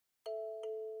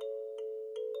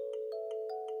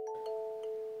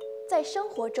在生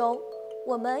活中，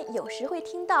我们有时会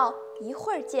听到“一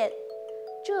会儿见”，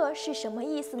这是什么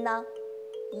意思呢？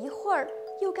一会儿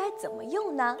又该怎么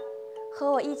用呢？和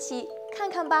我一起看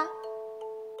看吧。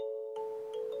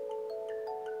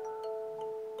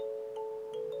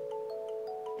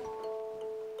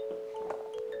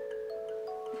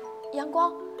阳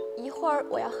光，一会儿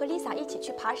我要和 Lisa 一起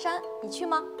去爬山，你去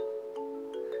吗？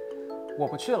我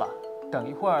不去了，等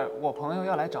一会儿我朋友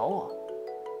要来找我。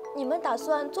你们打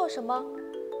算做什么？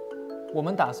我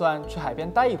们打算去海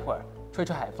边待一会儿，吹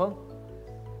吹海风。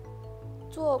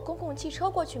坐公共汽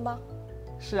车过去吗？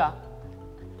是啊。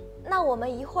那我们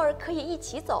一会儿可以一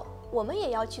起走，我们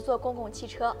也要去坐公共汽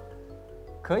车。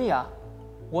可以啊，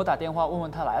我打电话问问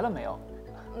他来了没有。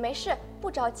没事，不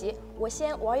着急，我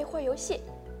先玩一会儿游戏。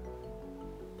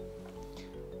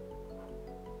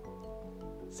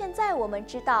现在我们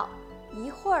知道，一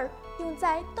会儿用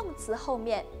在动词后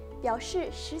面，表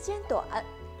示时间短，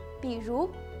比如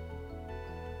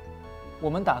我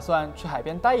们打算去海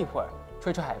边待一会儿，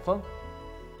吹吹海风。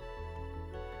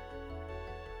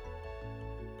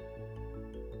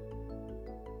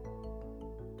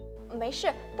没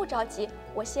事，不着急，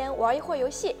我先玩一会儿游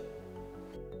戏。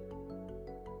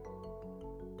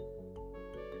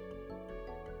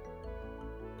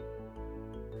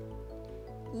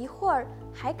一会儿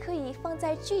还可以放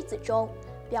在句子中，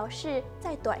表示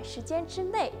在短时间之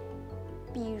内，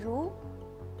比如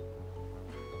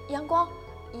阳光，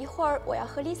一会儿我要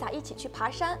和 Lisa 一起去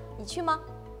爬山，你去吗？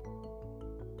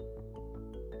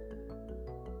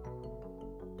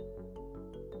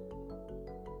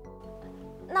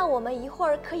那我们一会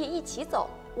儿可以一起走，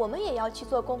我们也要去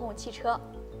坐公共汽车。